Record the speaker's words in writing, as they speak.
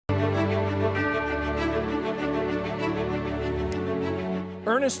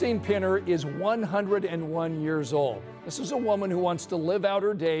Ernestine Pinner is 101 years old. This is a woman who wants to live out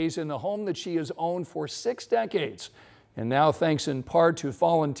her days in the home that she has owned for 6 decades. And now, thanks in part to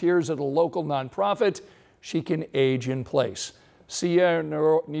volunteers at a local nonprofit, she can age in place. Sia,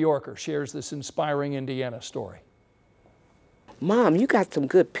 New Yorker, shares this inspiring Indiana story. Mom, you got some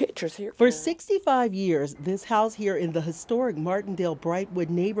good pictures here. For 65 years, this house here in the historic Martindale-Brightwood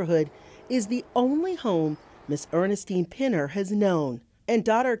neighborhood is the only home Miss Ernestine Pinner has known. And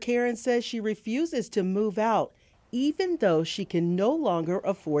daughter Karen says she refuses to move out, even though she can no longer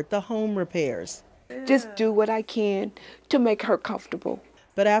afford the home repairs. Just do what I can to make her comfortable.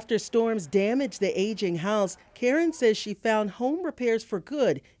 But after storms damaged the aging house, Karen says she found home repairs for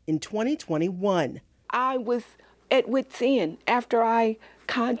good in 2021. I was at wits' end after I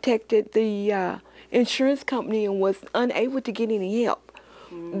contacted the insurance company and was unable to get any help.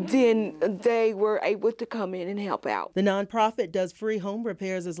 Then they were able to come in and help out. The nonprofit does free home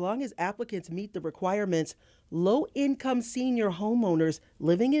repairs as long as applicants meet the requirements. Low-income senior homeowners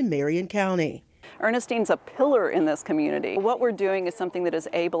living in Marion County. Ernestine's a pillar in this community. What we're doing is something that is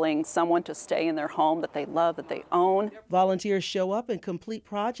enabling someone to stay in their home that they love, that they own. Volunteers show up and complete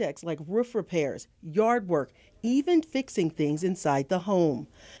projects like roof repairs, yard work, even fixing things inside the home.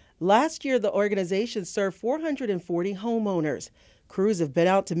 Last year, the organization served 440 homeowners. Crews have been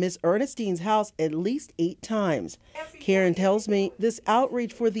out to Miss Ernestine's house at least 8 times. Karen tells me this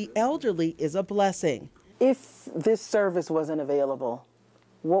outreach for the elderly is a blessing. If this service wasn't available,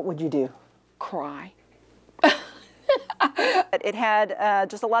 what would you do? Cry. It had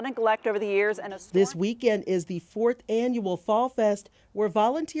just a lot of neglect over the years. And this weekend is the 4th annual Fall Fest, where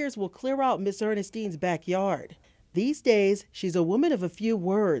volunteers will clear out Miss Ernestine's backyard. These days, she's a woman of a few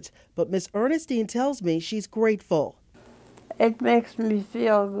words, but Miss Ernestine tells me she's grateful. It makes me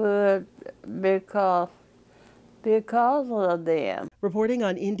feel good because of them. Reporting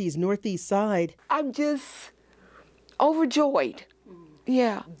on Indy's northeast side. I'm just overjoyed.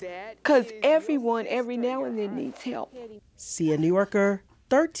 Yeah, because everyone every now and then needs help. Sia, New Yorker,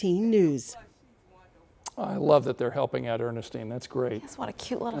 13 News. I love that they're helping out Ernestine. That's great. That's what a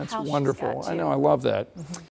cute little house. That's wonderful. She's got, I know, I love that.